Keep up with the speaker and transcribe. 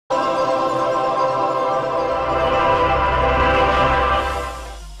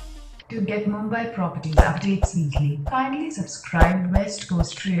get Mumbai properties updates weekly, kindly subscribe West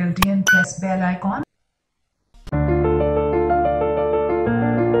Coast Realty and press bell icon.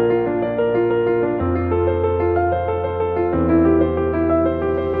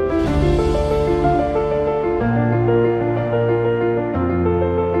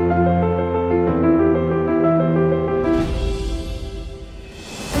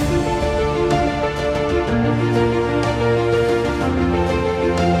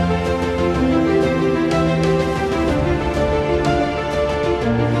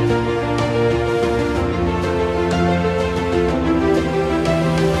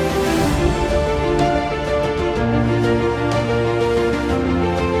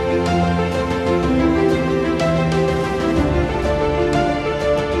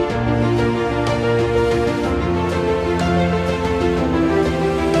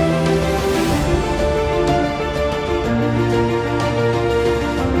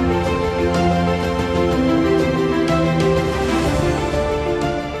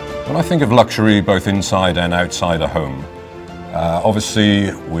 When I think of luxury both inside and outside a home,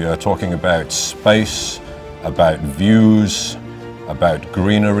 obviously we are talking about space, about views, about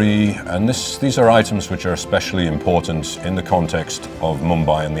greenery, and these are items which are especially important in the context of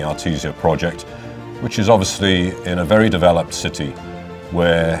Mumbai and the Artesia project, which is obviously in a very developed city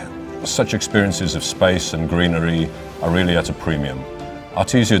where such experiences of space and greenery are really at a premium.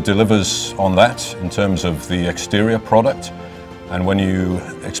 Artesia delivers on that in terms of the exterior product. And when you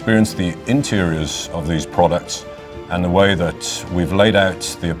experience the interiors of these products and the way that we've laid out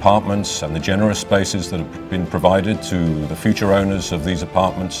the apartments and the generous spaces that have been provided to the future owners of these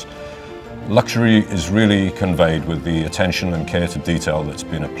apartments, luxury is really conveyed with the attention and care to detail that's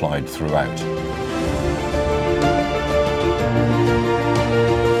been applied throughout.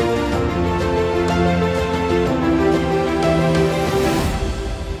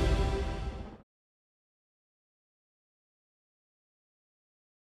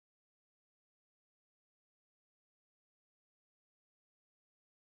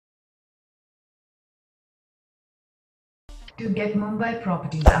 To get Mumbai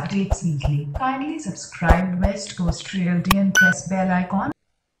properties updates weekly, kindly subscribe West Coast Realty and press bell icon.